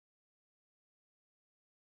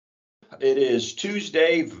It is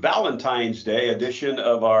Tuesday, Valentine's Day edition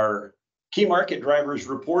of our Key Market Drivers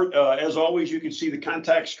Report. As always, you can see the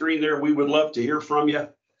contact screen there. We would love to hear from you,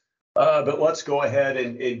 but let's go ahead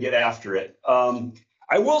and get after it.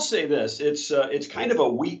 I will say this, it's kind of a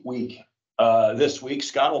wheat week this week.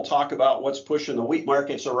 Scott will talk about what's pushing the wheat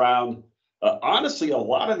markets around. Honestly, a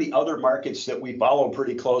lot of the other markets that we follow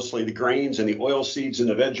pretty closely, the grains and the oil seeds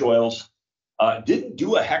and the veg oils, didn't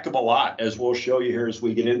do a heck of a lot, as we'll show you here as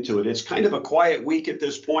we get into it. It's kind of a quiet week at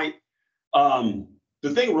this point. The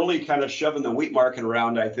thing really kind of shoving the wheat market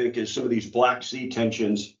around, I think, is some of these Black Sea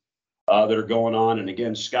tensions that are going on. And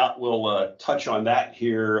again, Scott will touch on that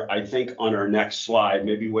here, I think, on our next slide.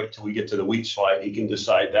 Maybe wait till we get to the wheat slide. He can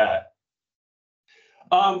decide that.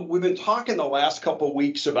 We've been talking the last couple of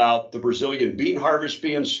weeks about the Brazilian bean harvest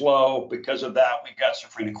being slow. Because of that, we've got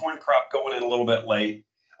safrinha corn crop going in a little bit late.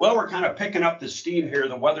 Well, we're kind of picking up the steam here.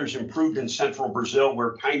 The weather's improved in central Brazil.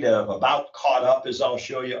 We're kind of about caught up, as I'll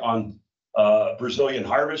show you, on Brazilian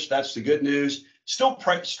harvest. That's the good news. Still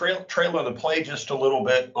trailing the play just a little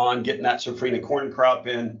bit on getting that safrinha corn crop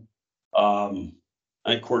in. I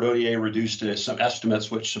think Cordonier reduced some estimates,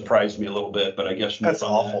 which surprised me a little bit, but I guess that's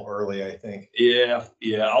awful early, I think. Yeah.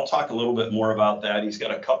 I'll talk a little bit more about that. He's got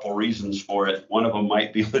a couple reasons for it. One of them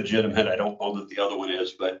might be legitimate. I don't know that the other one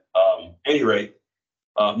is, but any rate.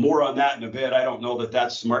 More on that in a bit. I don't know that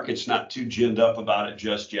the market's not too ginned up about it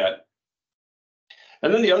just yet.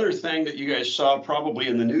 And then the other thing that you guys saw probably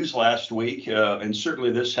in the news last week, and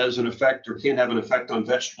certainly this has an effect or can have an effect on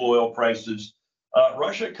vegetable oil prices.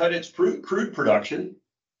 Russia cut its crude production,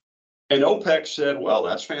 and OPEC said, well,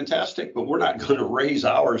 that's fantastic, but we're not going to raise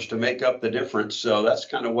ours to make up the difference. So that's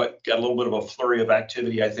kind of what got a little bit of a flurry of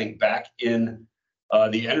activity, I think, back in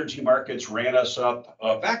the energy markets. Ran us up,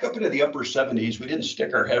 back up into the upper 70s. We didn't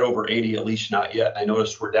stick our head over 80, at least not yet. I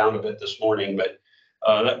noticed we're down a bit this morning, but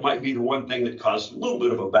that might be the one thing that caused a little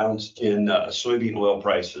bit of a bounce in soybean oil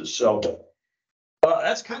prices. So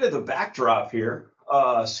that's kind of the backdrop here.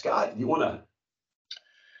 Scott, you want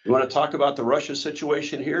to talk about the Russia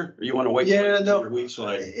situation here, or you want to wait? Weeks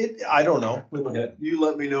I don't know. You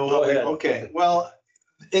let me know. Go ahead. Okay. Well,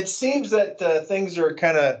 it seems that things are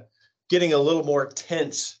kind of getting a little more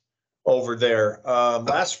tense over there.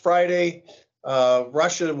 Last Friday,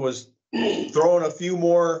 Russia was throwing a few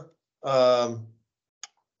more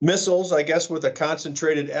missiles, I guess, with a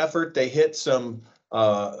concentrated effort. They hit some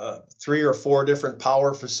 3 or 4 different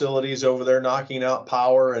power facilities over there, knocking out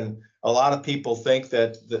power. And a lot of people think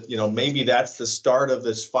that maybe that's the start of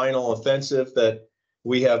this final offensive that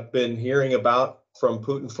we have been hearing about from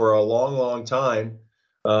Putin for a long, long time.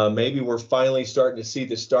 Maybe we're finally starting to see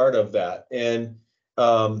the start of that. And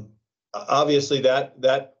obviously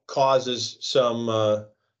that causes some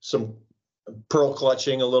pearl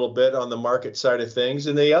clutching a little bit on the market side of things.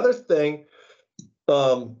 And the other thing,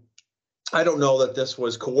 I don't know that this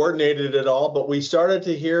was coordinated at all, but we started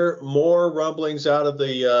to hear more rumblings out of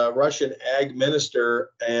the Russian ag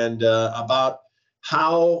minister and about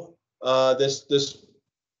how this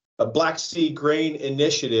Black Sea grain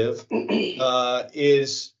initiative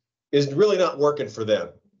is really not working for them.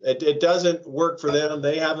 It doesn't work for them.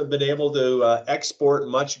 They haven't been able to export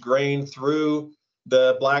much grain through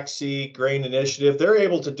the Black Sea grain initiative. They're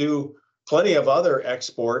able to do plenty of other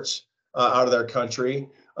exports out of their country,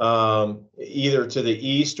 either to the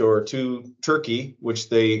east or to Turkey, which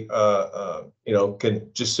they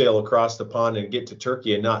can just sail across the pond and get to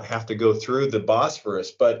Turkey and not have to go through the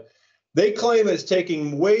Bosphorus. But they claim it's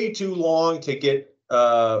taking way too long to get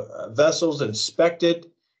vessels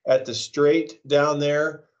inspected at the strait down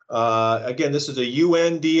there. Again, this is a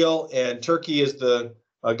UN deal, and Turkey is the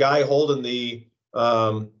guy holding the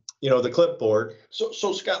the clipboard.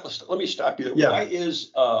 So Scott, let me stop you. Yeah. Why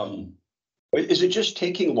is it just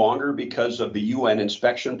taking longer because of the UN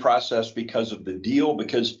inspection process, because of the deal,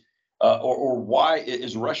 or why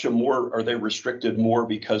is Russia are they restricted more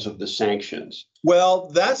because of the sanctions?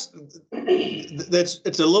 Well,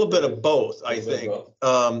 it's a little bit of both, I think.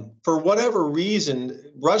 For whatever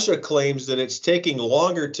reason, Russia claims that it's taking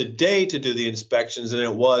longer today to do the inspections than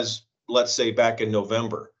it was, let's say, back in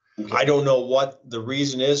November. Okay. I don't know what the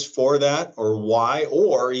reason is for that, or why,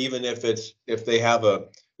 or even if they have a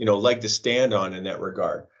leg to stand on in that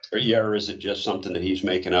regard. Or is it just something that he's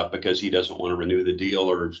making up because he doesn't want to renew the deal,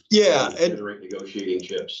 or generate negotiating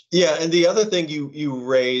chips? Yeah, and the other thing you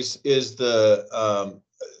raise is that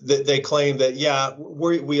they claim that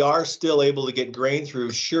we are still able to get grain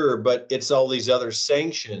through, sure, but it's all these other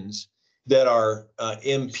sanctions that are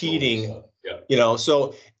impeding. Yeah.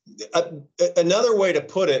 So another way to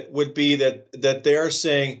put it would be that they're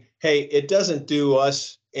saying, hey, it doesn't do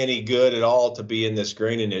us any good at all to be in this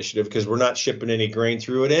grain initiative because we're not shipping any grain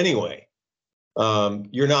through it anyway.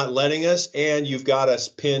 You're not letting us, and you've got us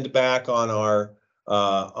pinned back on our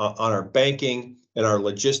banking and our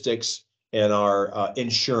logistics and our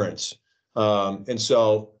insurance. And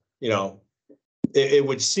so, you know, it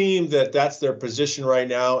would seem that that's their position right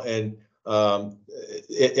now. And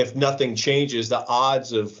if nothing changes, the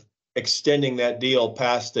odds of extending that deal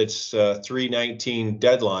past its 3/19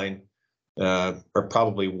 deadline are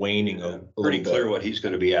probably waning a Pretty little clear bit. what he's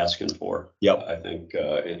going to be asking for. Yep. I think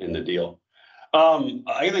in the deal.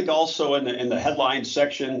 I think also in the headline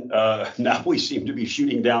section, now we seem to be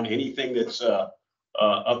shooting down anything that's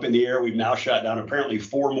up in the air. We've now shot down apparently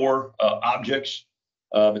 4 more objects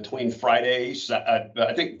between Fridays.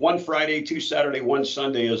 I think 1 Friday, 2 Saturday, 1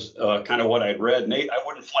 Sunday is kind of what I'd read. Nate, I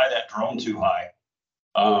wouldn't fly that drone too high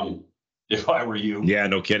if I were you. Yeah,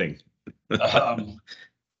 no kidding.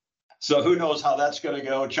 So who knows how that's going to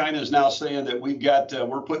go? China's now saying that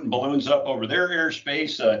we're putting balloons up over their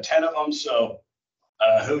airspace, 10 of them. So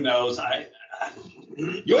who knows?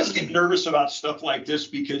 You always get nervous about stuff like this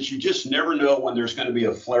because you just never know when there's going to be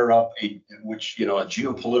a flare up, a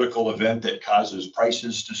geopolitical event that causes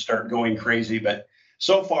prices to start going crazy. But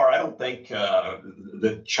so far, I don't think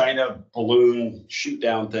the China balloon shoot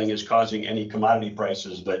down thing is causing any commodity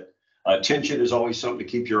prices, but tension is always something to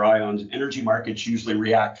keep your eye on. Energy markets usually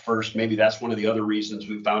react first. Maybe that's one of the other reasons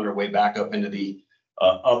we found our way back up into the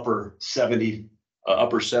upper 70s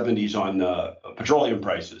on petroleum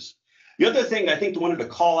prices. The other thing I think I wanted to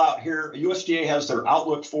call out here, USDA has their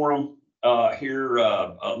outlook forum here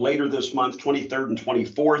later this month, 23rd and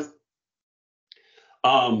 24th.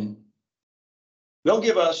 They'll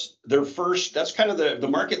give us their first, that's kind of the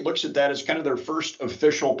market looks at that as kind of their first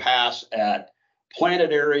official pass at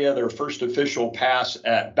planted area, their first official pass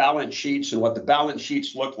at balance sheets and what the balance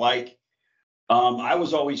sheets look like. I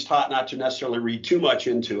was always taught not to necessarily read too much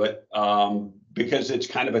into it because it's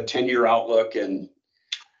kind of a 10-year outlook.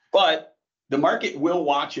 But the market will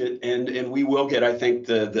watch it, and we will get, I think,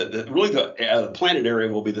 the planted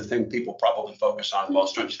area will be the thing people probably focus on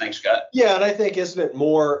most. Don't you think, Scott? Yeah, and I think isn't it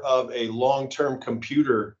more of a long-term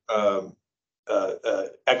computer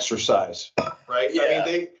exercise, right? Yeah. I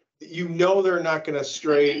mean, they're not going to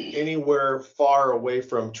stray anywhere far away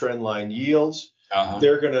from trend line yields. Uh-huh.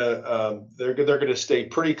 They're gonna stay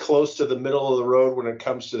pretty close to the middle of the road when it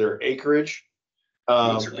comes to their acreage.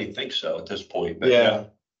 I certainly think so at this point. But yeah.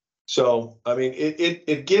 So I mean,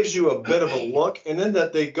 it gives you a bit of a look, and then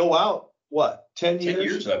that they go out 10 years? 10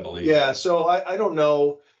 years, I believe. Yeah. So I don't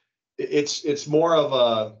know. It's more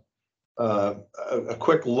of a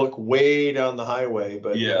quick look way down the highway,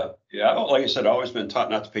 but yeah. Like I said, I've always been taught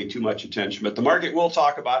not to pay too much attention, but the market will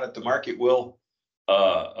talk about it. The market will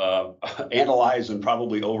analyze and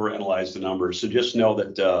probably overanalyze the numbers. So just know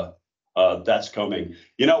that that's coming.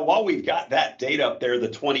 While we've got that date up there, the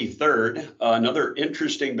 23rd, another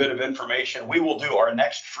interesting bit of information. We will do our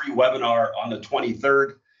next free webinar on the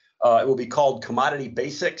 23rd. It will be called Commodity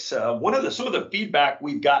Basics. Some of the feedback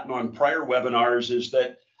we've gotten on prior webinars is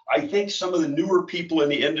that I think some of the newer people in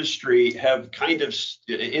the industry have kind of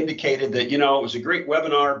indicated that, it was a great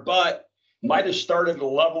webinar, but might have started at a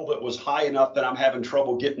level that was high enough that I'm having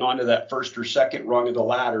trouble getting onto that first or second rung of the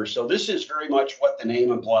ladder. So this is very much what the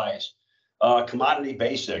name implies. Commodity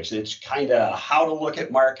Basics. It's kind of how to look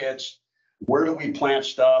at markets. Where do we plant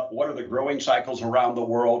stuff? What are the growing cycles around the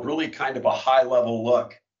world? Really kind of a high level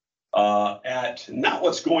look at not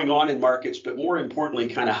what's going on in markets, but more importantly,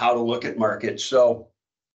 kind of how to look at markets. So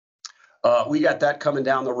we got that coming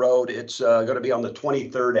down the road. It's going to be on the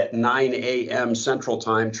 23rd at 9 a.m. Central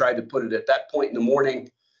Time. Tried to put it at that point in the morning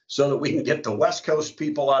so that we can get the West Coast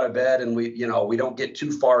people out of bed and we don't get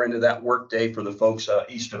too far into that work day for the folks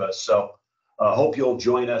east of us. So hope you'll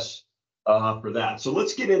join us for that. So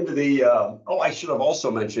let's get into the, I should have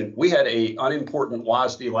also mentioned, we had a unimportant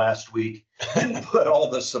WASDE last week. Didn't put all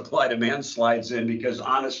the supply demand slides in because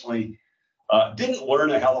honestly, didn't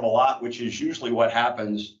learn a hell of a lot, which is usually what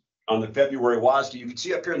happens on the February WASDE. You can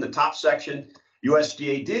see up here in the top section,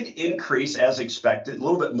 USDA did increase as expected, a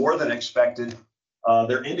little bit more than expected.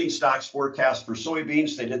 Their ending stocks forecast for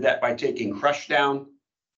soybeans, they did that by taking crush down.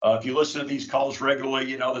 If you listen to these calls regularly,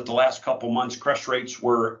 you know that the last couple months crush rates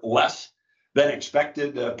were less than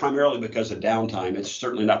expected, primarily because of downtime. It's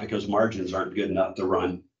certainly not because margins aren't good enough to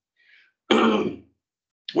run.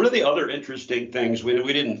 One of the other interesting things, we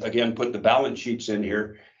didn't, again, put the balance sheets in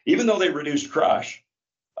here, even though they reduced crush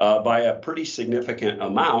by a pretty significant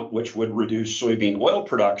amount, which would reduce soybean oil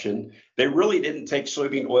production, they really didn't take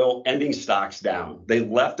soybean oil ending stocks down. They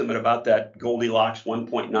left them at about that Goldilocks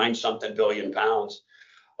 1.9 something billion pounds.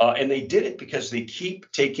 And they did it because they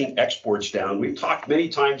keep taking exports down. We've talked many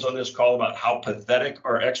times on this call about how pathetic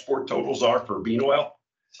our export totals are for bean oil.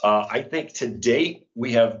 I think to date,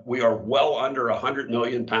 we are well under 100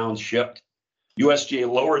 million pounds shipped.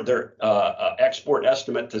 USDA lowered their export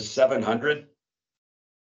estimate to 700.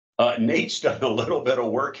 Nate's done a little bit of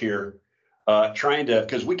work here trying to,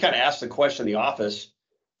 because we kind of asked the question in the office,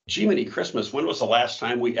 gee, many Christmas, when was the last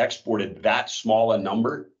time we exported that small a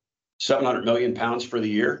number, 700 million pounds for the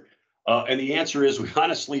year? And the answer is we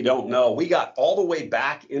honestly don't know. We got all the way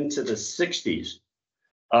back into the 60s.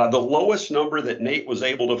 The lowest number that Nate was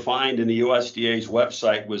able to find in the USDA's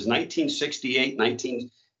website was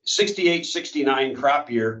 1968-69 crop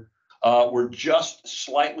year. We're just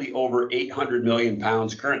slightly over 800 million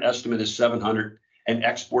pounds. Current estimate is 700, and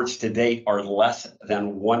exports to date are less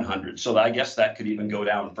than 100. So I guess that could even go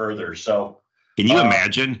down further. So can you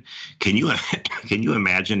imagine? Can you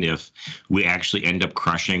imagine if we actually end up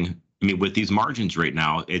crushing? I mean, with these margins right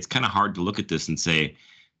now, it's kind of hard to look at this and say,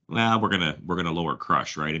 well, we're gonna lower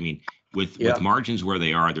crush, right? I mean, with margins where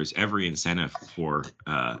they are, there's every incentive for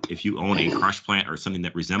if you own a crush plant or something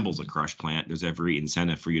that resembles a crush plant, there's every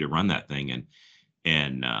incentive for you to run that thing.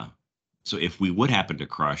 And so if we would happen to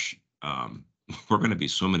crush, we're going to be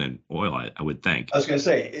swimming in oil, I would think. I was going to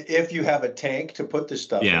say, if you have a tank to put this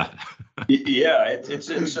stuff in. Yeah,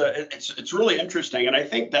 it's really interesting, and I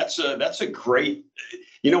think that's a great.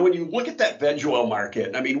 When you look at that veg oil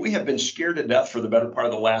market, I mean, we have been scared to death for the better part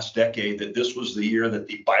of the last decade that this was the year that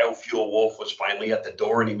the biofuel wolf was finally at the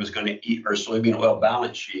door and he was going to eat our soybean oil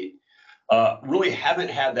balance sheet. Really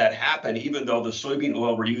haven't had that happen, even though the soybean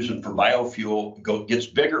oil we're using for biofuel gets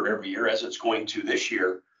bigger every year, as it's going to this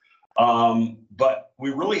year. But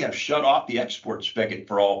we really have shut off the export spigot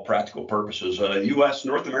for all practical purposes. U.S.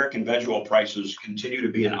 North American veg oil prices continue to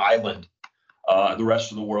be an island. The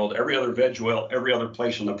rest of the world, every other veg oil, every other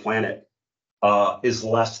place on the planet is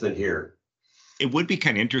less than here. It would be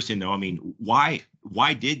kind of interesting, though. I mean, why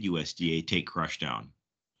did USDA take crush down?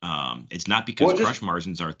 It's not because crush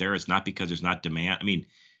margins aren't there. It's not because there's not demand. I mean,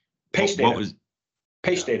 pace data.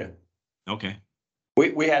 Pace data. Okay.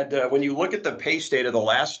 We had, when you look at the pace data, the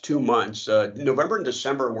last 2 months, November and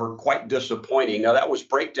December were quite disappointing. Now, that was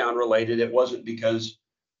breakdown related. It wasn't because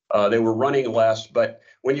they were running less. But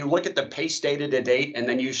when you look at the pace data to date, and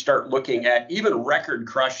then you start looking at even record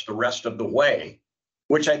crush the rest of the way,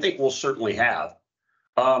 which I think we'll certainly have,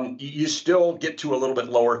 you still get to a little bit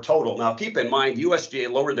lower total. Now, keep in mind, USDA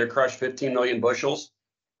lowered their crush 15 million bushels.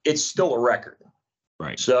 It's still a record.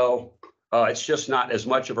 Right. So it's just not as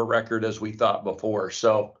much of a record as we thought before.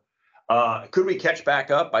 So could we catch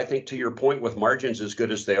back up? I think to your point, with margins as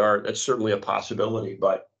good as they are, that's certainly a possibility.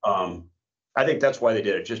 But I think that's why they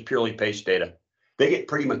did it, just purely pace data. They get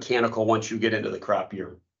pretty mechanical once you get into the crop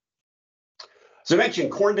year. As I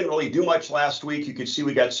mentioned, corn didn't really do much last week. You could see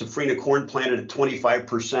we got safrinha corn planted at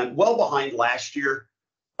 25%, well behind last year.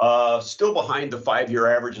 Still behind the 5-year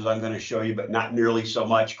averages I'm going to show you, but not nearly so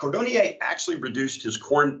much. Cordonnier actually reduced his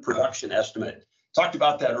corn production estimate. Talked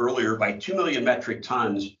about that earlier, by 2 million metric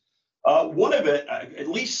tons. One of it, at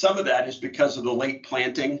least some of that, is because of the late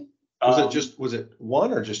planting. Was it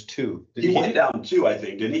one or just two? He went down 2, I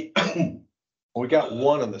think, didn't he? We got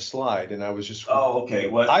 1 on the slide, and I was just. Oh, okay.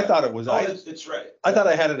 Well, I thought it was. It's right. I thought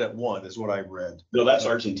I had it at 1, is what I read. No, that's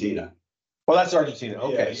Argentina. Well, that's Argentina.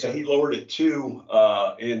 Okay, Yeah, so he lowered it 2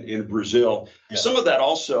 in Brazil. Yeah. Some of that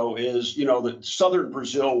also is, the southern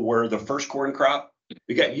Brazil, where the first corn crop,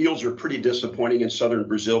 we got yields are pretty disappointing in southern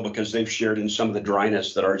Brazil because they've shared in some of the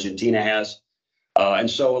dryness that Argentina has, and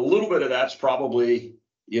so a little bit of that's probably.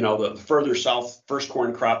 The further south first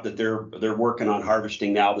corn crop that they're working on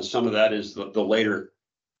harvesting now, but some of that is the later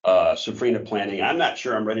safrinha planting. I'm not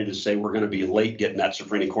sure I'm ready to say we're going to be late getting that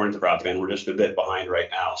safrinha corn crop in. We're just a bit behind right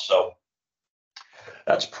now. So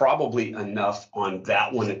that's probably enough on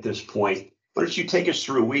that one at this point. Why don't you take us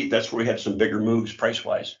through wheat? That's where we had some bigger moves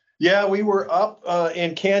price-wise. Yeah, we were up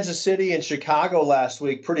in Kansas City and Chicago last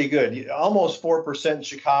week, pretty good. Almost 4% in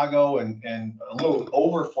Chicago and a little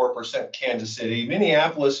over 4% Kansas City.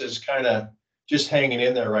 Minneapolis is kind of just hanging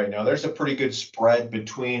in there right now. There's a pretty good spread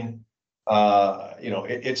between,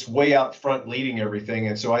 it's way out front leading everything.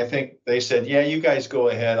 And so I think they said, yeah, you guys go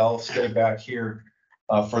ahead. I'll stay back here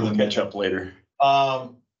for the catch up later.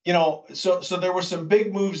 So there were some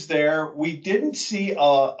big moves there. We didn't see a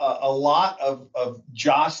lot of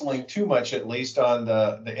jostling too much, at least on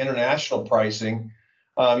the international pricing.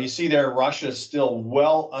 You see there, Russia's still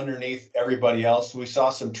well underneath everybody else. We saw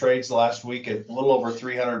some trades last week at a little over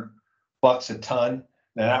 $300 a ton.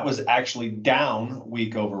 Now that was actually down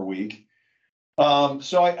week over week.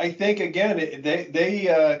 So I think again,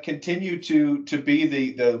 they continue to be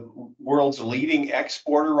the world's leading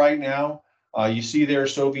exporter right now. You see there,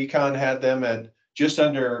 Sovicon had them at just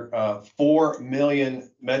under 4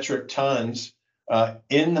 million metric tons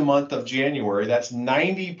in the month of January. That's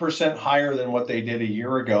 90% higher than what they did a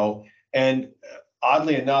year ago. And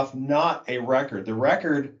oddly enough, not a record. The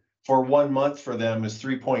record for 1 month for them is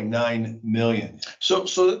 3.9 million. So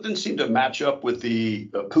that didn't seem to match up with the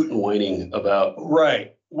Putin whining about.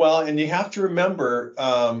 Right. Well, and you have to remember,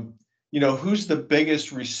 who's the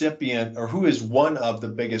biggest recipient, or who is one of the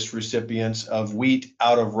biggest recipients of wheat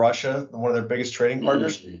out of Russia? One of their biggest trading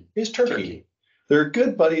partners is Turkey. They're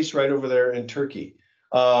good buddies right over there in Turkey.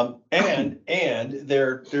 And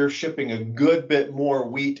they're shipping a good bit more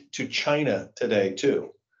wheat to China today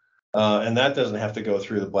too. And that doesn't have to go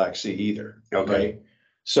through the Black Sea either. Okay. Right?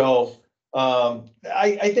 So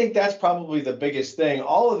I think that's probably the biggest thing.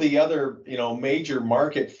 All of the other, major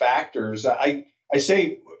market factors, I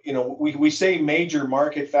say, we say major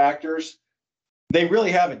market factors, they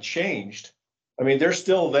really haven't changed. I mean, they're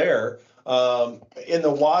still there. In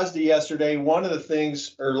the WASDE yesterday, one of the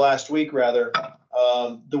things, or last week rather,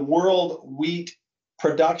 the world wheat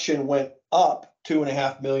production went up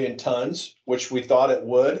 2.5 million tons, which we thought it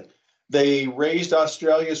would. They raised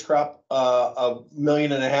Australia's crop 1.5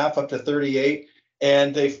 million up to 38,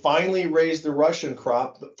 and they finally raised the Russian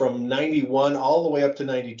crop from 91 all the way up to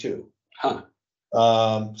 92. Huh.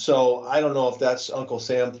 So I don't know if that's Uncle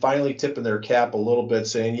Sam finally tipping their cap a little bit,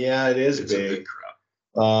 saying, yeah, it is It's big. a big crop.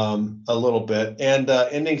 A little bit. And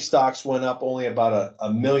ending stocks went up only about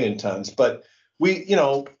a million tons. But we,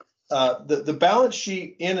 the balance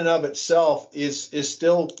sheet in and of itself is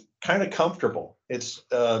still kind of comfortable. It's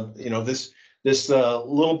this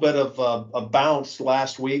little bit of a bounce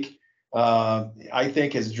last week, I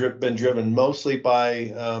think has been driven mostly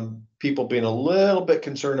by people being a little bit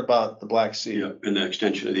concerned about the Black Sea. Yeah, and the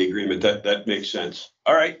extension of the agreement, that makes sense.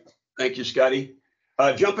 All right, thank you, Scotty.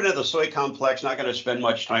 Jumping into the soy complex, not going to spend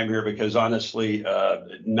much time here because honestly,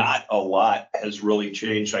 not a lot has really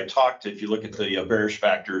changed. If you look at the bearish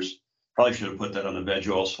factors, probably should have put that on the veg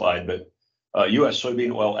oil slide, but U.S.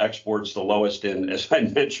 soybean oil exports the lowest in, as I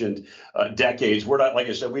mentioned, decades. We're not, like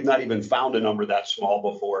I said, we've not even found a number that small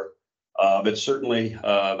before. But certainly,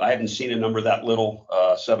 I haven't seen a number that little,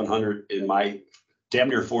 700 in my damn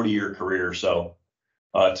near 40-year career. So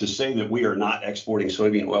to say that we are not exporting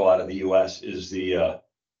soybean oil out of the U.S. is the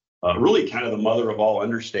really kind of the mother of all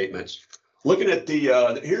understatements. Looking at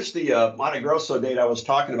here's the Mato Grosso data I was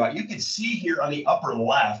talking about. You can see here on the upper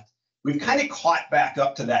left, we've kind of caught back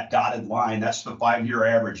up to that dotted line. That's the 5-year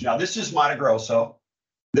average. Now, this is Mato Grosso.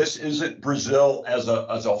 This isn't Brazil as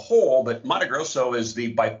a whole, but Mato Grosso is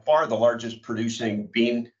by far the largest producing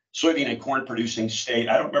soybean and corn producing state.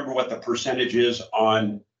 I don't remember what the percentage is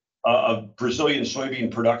on Brazilian soybean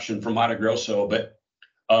production from Mato Grosso, but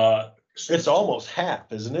it's almost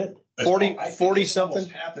half, isn't it? 40 something.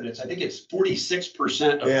 Half, and I think it's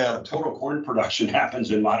 46% of total corn production happens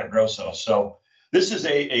in Mato Grosso. So this is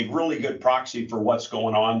a really good proxy for what's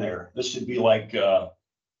going on there. This would be like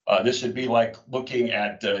looking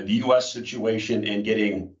at the U.S. situation and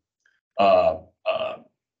getting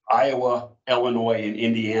Iowa, Illinois, and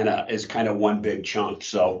Indiana as kind of one big chunk.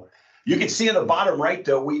 So you can see in the bottom right,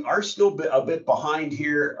 though, we are still a bit behind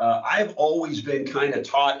here. I've always been kind of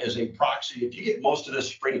taught as a proxy, if you get most of this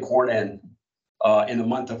spring corn in the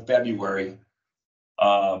month of February,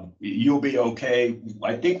 you'll be okay.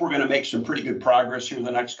 I think we're going to make some pretty good progress here in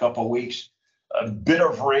the next couple of weeks. A bit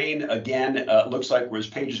of rain again. Looks like as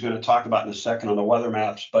Paige is going to talk about in a second on the weather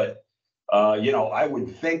maps, but I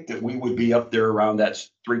would think that we would be up there around that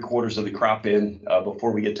 3/4 of the crop in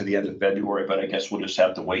before we get to the end of February. But I guess we'll just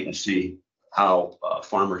have to wait and see how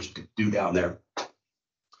farmers do down there. I'm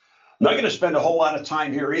not going to spend a whole lot of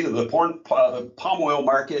time here either. The palm oil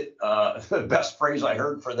market. The best phrase I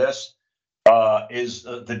heard for this is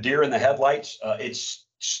the deer in the headlights. It's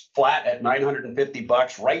flat at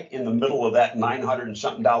 $950, right in the middle of that $900 and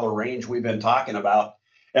something range we've been talking about.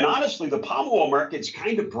 And honestly, the palm oil market's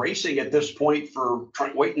kind of bracing at this point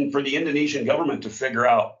waiting for the Indonesian government to figure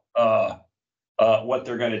out what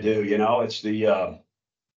they're going to do. It's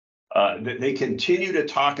they continue to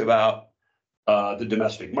talk about the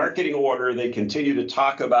domestic marketing order. They continue to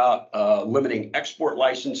talk about limiting export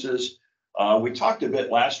licenses. We talked a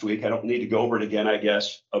bit last week. I don't need to go over it again, I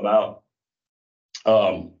guess, about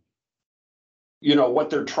what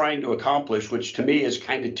they're trying to accomplish, which to me is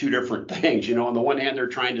kind of two different things. On the one hand, they're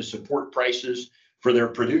trying to support prices for their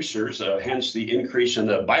producers, hence the increase in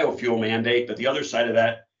the biofuel mandate. But the other side of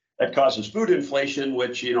that causes food inflation,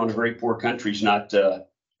 which, in a very poor country is not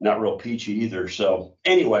not real peachy either. So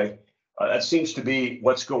anyway, that seems to be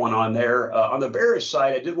what's going on there. On the bearish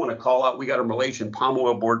side, I did want to call out, we got a Malaysian palm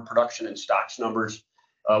oil board production and stocks numbers.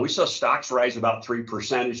 We saw stocks rise about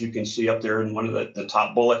 3%, as you can see up there in one of the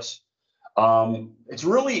top bullets. It's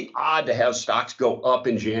really odd to have stocks go up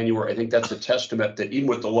in January. I think that's a testament that even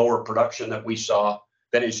with the lower production that we saw,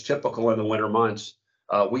 that is typical in the winter months,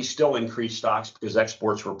 we still increased stocks because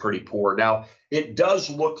exports were pretty poor. Now, it does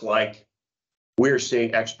look like we're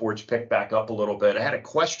seeing exports pick back up a little bit. I had a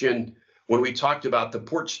question when we talked about the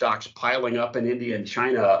port stocks piling up in India and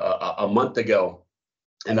China a month ago,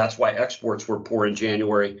 and that's why exports were poor in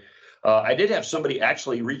January. I did have somebody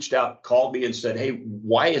actually reached out, called me and said, hey,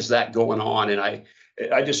 why is that going on? And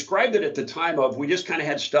I described it at the time of, we just kind of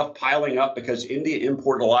had stuff piling up because India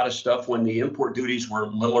imported a lot of stuff when the import duties were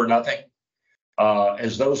little or nothing.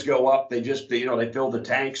 As those go up, they just, they fill the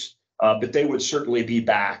tanks, but they would certainly be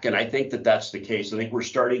back. And I think that that's the case. I think we're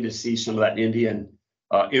starting to see some of that Indian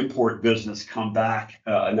import business come back.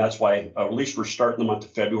 And that's why at least we're starting the month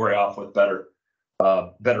of February off with better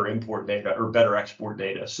import data or better export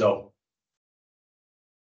data. So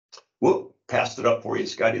we'll pass it up for you,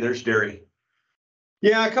 Scotty. There's dairy.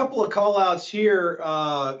 Yeah, a couple of call outs here.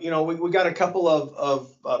 We got a couple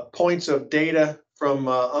of points of data from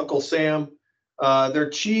Uncle Sam. Their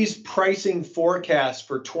cheese pricing forecast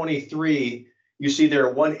for 23, you see there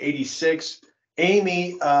 186.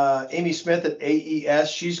 Amy Smith at AES,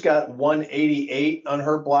 she's got 188 on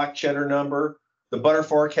her block cheddar number. The butter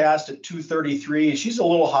forecast at 233. She's a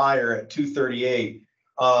little higher at 238.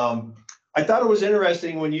 I thought it was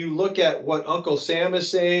interesting when you look at what Uncle Sam is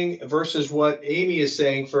saying versus what Amy is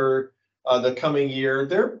saying for the coming year.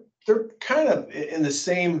 They're kind of in the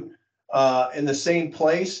same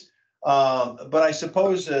place. But I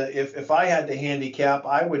suppose if I had to handicap,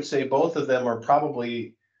 I would say both of them are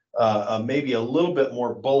probably maybe a little bit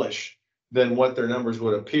more bullish than what their numbers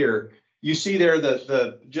would appear. You see there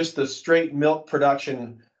just the straight milk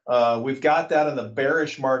production. We've got that in the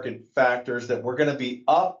bearish market factors that we're going to be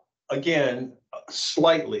up again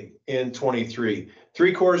slightly in 23.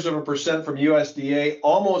 0.75% from USDA,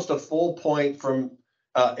 almost a full point from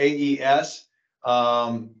AES.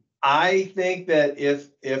 I think that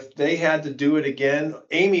if they had to do it again,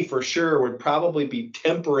 Amy for sure would probably be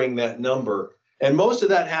tempering that number. And most of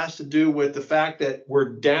that has to do with the fact that we're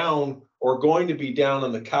down or going to be down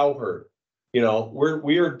on the cow herd.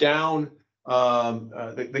 We are down.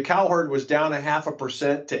 The cow herd was down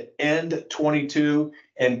 0.5% to end 22,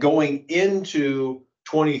 and going into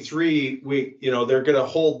 23, they're going to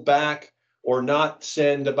hold back or not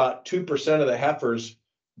send about 2% of the heifers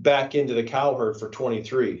back into the cow herd for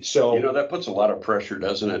 23. So that puts a lot of pressure,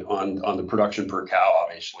 doesn't it, on the production per cow?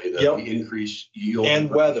 Obviously, the increased yield and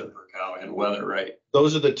weather per cow and weather, right?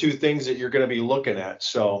 Those are the two things that you're going to be looking at.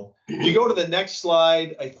 So if you go to the next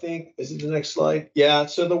slide, I think, is it the next slide? Yeah.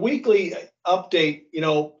 So the weekly update,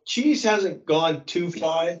 cheese hasn't gone too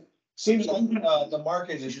far. Seems like the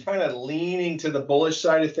market is kind of leaning to the bullish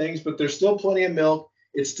side of things, but there's still plenty of milk.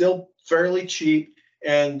 It's still fairly cheap,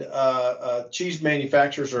 and cheese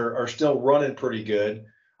manufacturers are still running pretty good.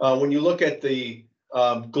 When you look at the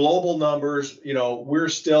global numbers, we're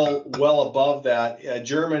still well above that.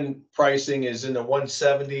 German pricing is in the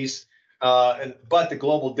 170s, but the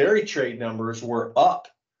global dairy trade numbers were up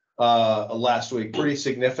last week pretty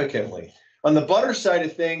significantly. On the butter side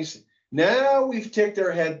of things, now we've ticked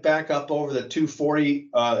our head back up over the 240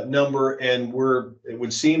 number, and it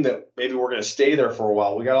would seem that maybe we're going to stay there for a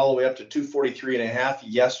while. We got all the way up to 243.5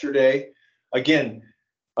 yesterday. Again,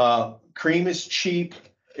 cream is cheap,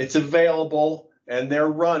 it's available, and they're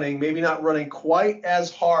running, maybe not running quite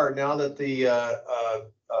as hard now that the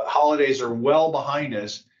holidays are well behind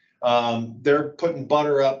us. They're putting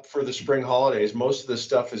butter up for the spring holidays. Most of the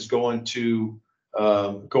stuff is going to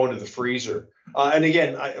the freezer. And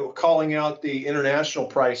again, calling out the international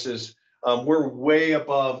prices, we're way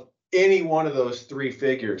above any one of those three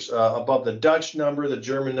figures, above the Dutch number, the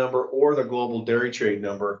German number, or the global dairy trade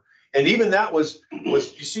number. And even that was you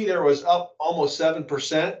see there was up almost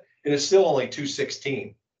 7%, and it's still only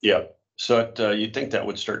 216. Yeah. So you'd think that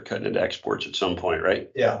would start cutting into exports at some point, right?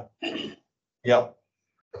 Yeah. Yep.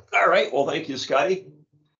 All right. Well, thank you, Scotty.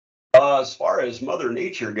 As far as Mother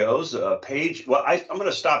Nature goes, Paige, well, I'm going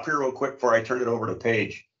to stop here real quick before I turn it over to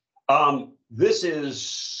Paige. This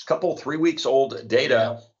is 3 weeks old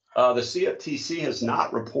data. The CFTC has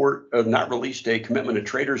not released a commitment to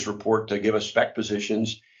traders report to give us spec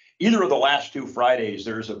positions. Either of the last 2 Fridays,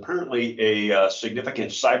 there's apparently a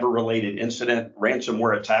significant cyber-related incident.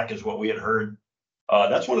 Ransomware attack is what we had heard.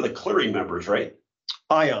 That's one of the clearing members, right?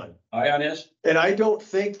 Ion Ion is? And I don't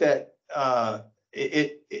think that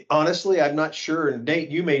honestly, I'm not sure. And Nate,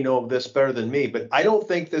 you may know this better than me, but I don't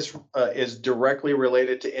think this is directly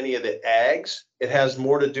related to any of the ags. It has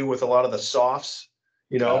more to do with a lot of the softs,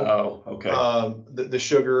 Oh, okay. the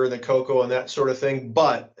sugar, the cocoa, and that sort of thing.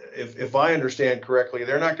 But if I understand correctly,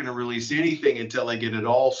 they're not going to release anything until they get it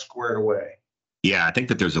all squared away. Yeah, I think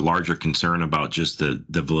that there's a larger concern about just the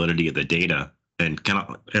validity of the data, and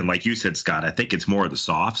like you said, Scott, I think it's more of the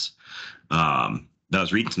softs. I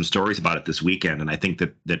was reading some stories about it this weekend, and I think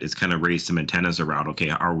that it's kind of raised some antennas around. Okay,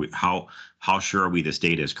 how sure are we this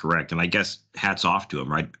data is correct? And I guess hats off to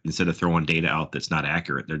them, right? Instead of throwing data out that's not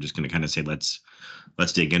accurate, they're just going to kind of say let's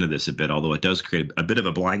dig into this a bit. Although it does create a bit of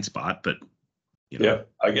a blind spot, but Yeah,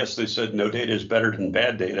 I guess they said no data is better than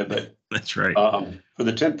bad data, but that's right. For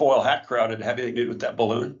the tinfoil hat crowd, it have anything to do with that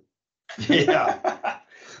balloon? Yeah.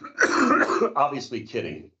 Obviously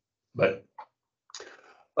kidding, but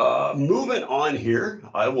moving on here,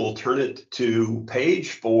 I will turn it to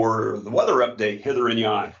Paige for the weather update hither and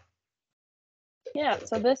yon. Yeah,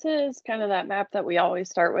 so this is kind of that map that we always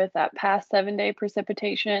start with, that past 7-day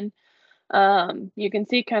precipitation. You can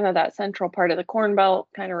see kind of that central part of the Corn Belt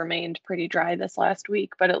kind of remained pretty dry this last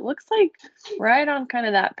week, but it looks like right on kind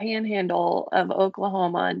of that panhandle of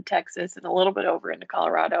Oklahoma and Texas and a little bit over into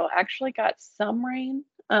Colorado actually got some rain.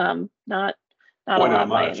 Not a lot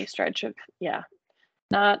by any stretch of,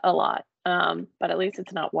 not a lot. But at least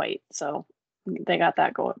it's not white, so they got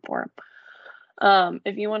that going for them.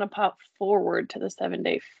 If you want to pop forward to the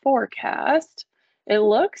 7-day forecast, it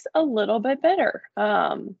looks a little bit better.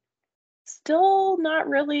 Still not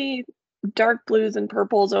really dark blues and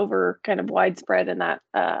purples over kind of widespread in that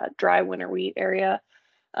dry winter wheat area.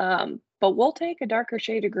 But we'll take a darker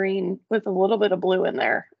shade of green with a little bit of blue in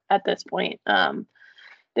there at this point.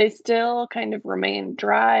 They still kind of remain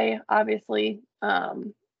dry, obviously,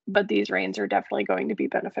 but these rains are definitely going to be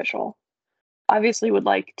beneficial. Obviously would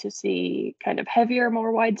like to see kind of heavier,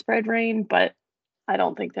 more widespread rain, but I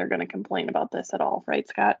don't think they're going to complain about this at all. Right,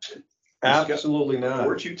 Scott? Absolutely not.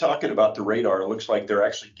 Weren't you talking about the radar? It looks like they're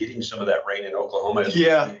actually getting some of that rain in Oklahoma.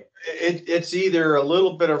 Yeah, it's either a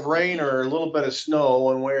little bit of rain or a little bit of snow,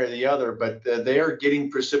 one way or the other, but they are getting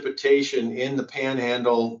precipitation in the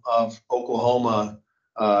panhandle of Oklahoma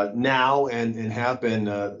now and have been,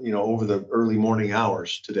 over the early morning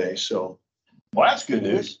hours today. So, well, that's good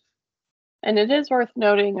news. And it is worth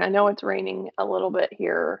noting, I know it's raining a little bit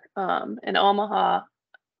here in Omaha.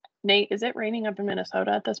 Nate, is it raining up in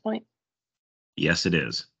Minnesota at this point? Yes, it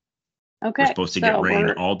is. Okay. We're supposed to get rain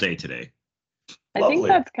all day today. I think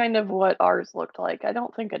that's kind of what ours looked like. I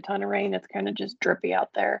don't think a ton of rain. It's kind of just drippy out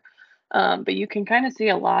there. But you can kind of see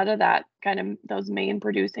a lot of that kind of those main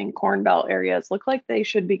producing Corn Belt areas look like they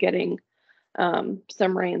should be getting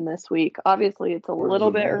some rain this week. Obviously, it's a little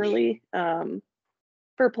bit early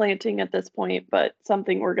for planting at this point, but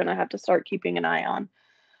something we're going to have to start keeping an eye on.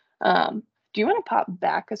 Do you want to pop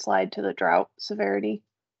back a slide to the drought severity?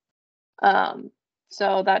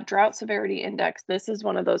 So that drought severity index, this is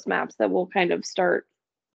one of those maps that we'll kind of start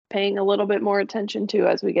paying a little bit more attention to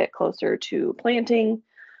as we get closer to planting.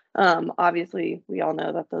 Obviously, we all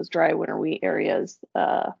know that those dry winter wheat areas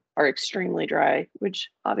are extremely dry,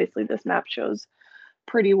 which obviously this map shows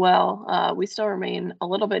pretty well. We still remain a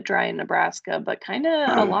little bit dry in Nebraska, but kind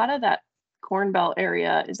of a lot of that Corn Belt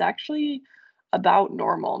area is actually about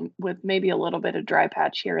normal with maybe a little bit of dry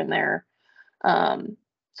patch here and there.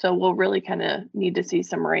 So we'll really kind of need to see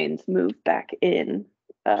some rains move back in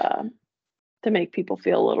to make people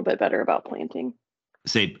feel a little bit better about planting.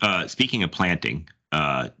 Speaking of planting,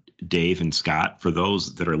 Dave and Scott, for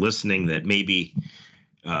those that are listening that maybe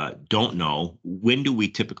don't know, when do we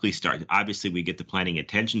typically start? Obviously, we get the planting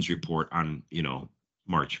intentions report on,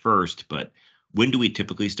 March 1st, but when do we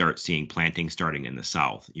typically start seeing planting starting in the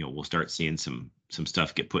South? We'll start seeing some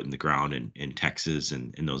stuff get put in the ground in Texas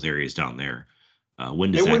and in those areas down there.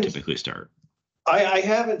 When does that typically start? I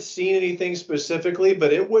haven't seen anything specifically,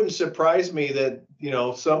 but it wouldn't surprise me that,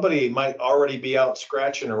 somebody might already be out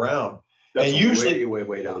scratching around. That's and usually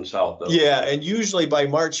way down south, though. Yeah, and usually by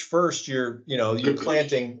March 1st, you're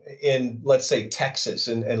planting in, let's say, Texas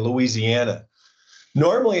and Louisiana.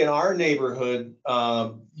 Normally in our neighborhood,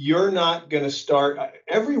 you're not going to start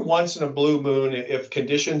every once in a blue moon. If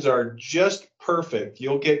conditions are just perfect,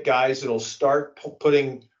 you'll get guys that'll start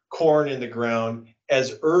putting corn in the ground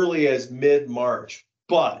as early as mid-March.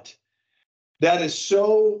 But that is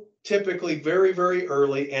so typically very, very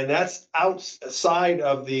early, and that's outside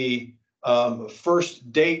of the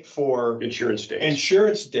first date for insurance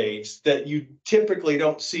dates that you typically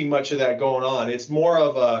don't see much of that going on. It's more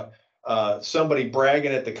of somebody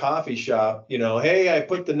bragging at the coffee shop, hey, I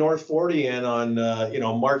put the North 40 in on,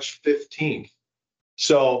 March 15th.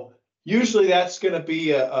 So usually that's going to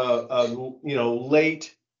be a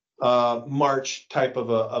late March type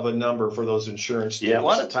of a number for those insurance. Yeah, a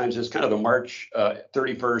lot of times it's kind of a March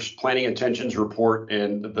 31st planning intentions report,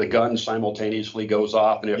 and the gun simultaneously goes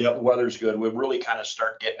off. And if the weather's good, we really kind of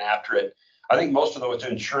start getting after it. I think most of those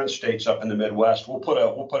insurance states up in the Midwest, we'll put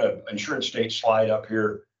a insurance state slide up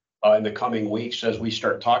here in the coming weeks as we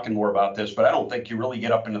start talking more about this. But I don't think you really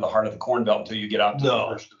get up into the heart of the Corn Belt until you get out to the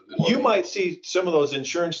first of the middle. You might see some of those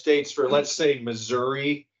insurance states for, let's say,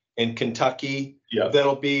 Missouri and Kentucky. Yeah,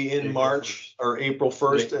 that'll be in March or April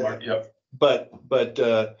 1st. Yep. But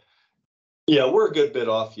yeah, we're a good bit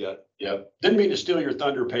off yet. Yep. Didn't mean to steal your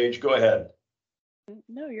thunder, Paige. Go ahead.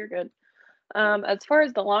 No, you're good. As far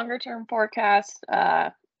as the longer term forecast,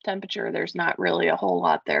 temperature, there's not really a whole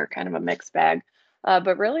lot there, kind of a mixed bag.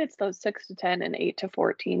 But really it's those 6 to 10 and 8 to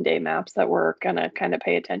 14 day maps that we're gonna kind of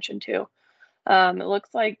pay attention to. It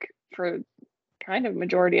looks like for kind of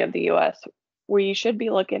majority of the US, we should be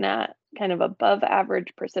looking at kind of above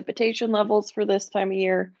average precipitation levels for this time of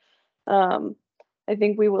year. I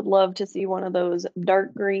think we would love to see one of those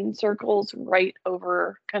dark green circles right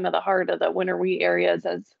over kind of the heart of the winter wheat areas,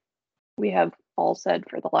 as we have all said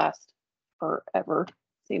for the last forever.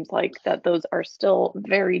 Seems like that those are still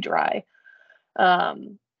very dry.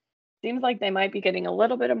 Seems like they might be getting a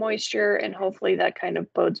little bit of moisture, and hopefully that kind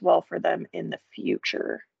of bodes well for them in the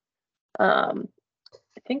future.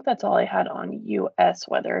 I think that's all I had on US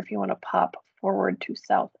weather. If you want to pop forward to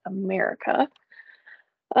South America,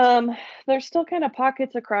 there's still kind of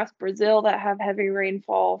pockets across Brazil that have heavy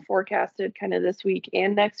rainfall forecasted kind of this week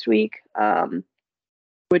and next week,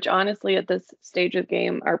 which honestly at this stage of the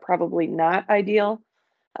game are probably not ideal.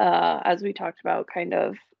 As we talked about, kind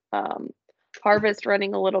of harvest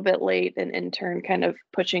running a little bit late, and in turn kind of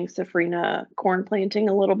pushing safrinha corn planting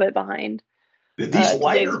a little bit behind. These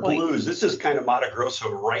lighter blues, this is kind of Mato Grosso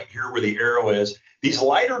right here where the arrow is. These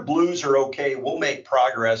lighter blues are okay. We'll make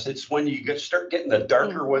progress. It's when you start getting the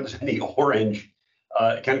darker ones and the orange,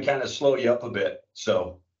 it can kind of slow you up a bit.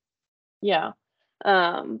 So, yeah.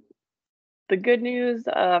 The good news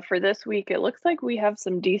for this week, it looks like we have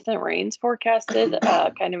some decent rains forecasted,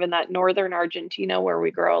 kind of in that northern Argentina where we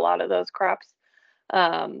grow a lot of those crops.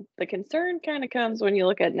 The concern kind of comes when you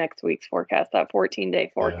look at next week's forecast, that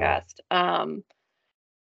 14-day forecast.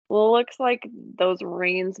 Well, it looks like those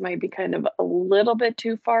rains might be kind of a little bit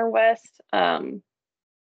too far west.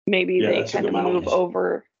 Maybe they kind of move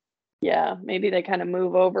over. Yeah, maybe they kind of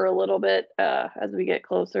move over a little bit as we get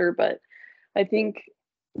closer, but I think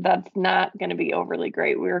that's not going to be overly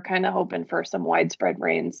great. We were kind of hoping for some widespread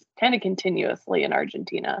rains kind of continuously in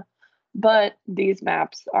Argentina, but these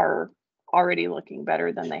maps are already looking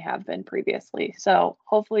better than they have been previously. So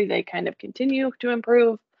hopefully they kind of continue to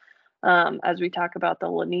improve as we talk about the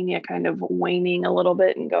La Nina kind of waning a little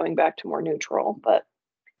bit and going back to more neutral. But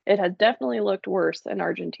it has definitely looked worse in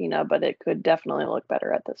Argentina, but it could definitely look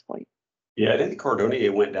better at this point. Yeah, I think Cardona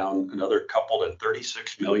went down another couple to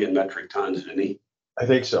 36 million metric tons, didn't he? I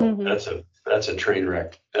think so. Mm-hmm. That's a train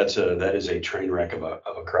wreck. That is a train wreck of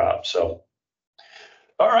a crop. So,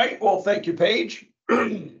 all right. Well, thank you, Paige.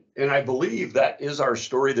 And I believe that is our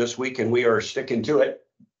story this week, and we are sticking to it.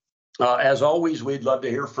 As always, we'd love to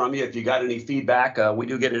hear from you. If you got any feedback, we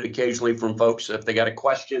do get it occasionally from folks. If they got a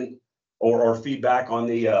question or feedback on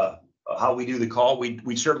the how we do the call,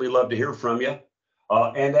 we'd certainly love to hear from you.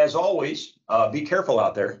 And as always, be careful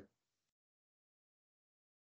out there.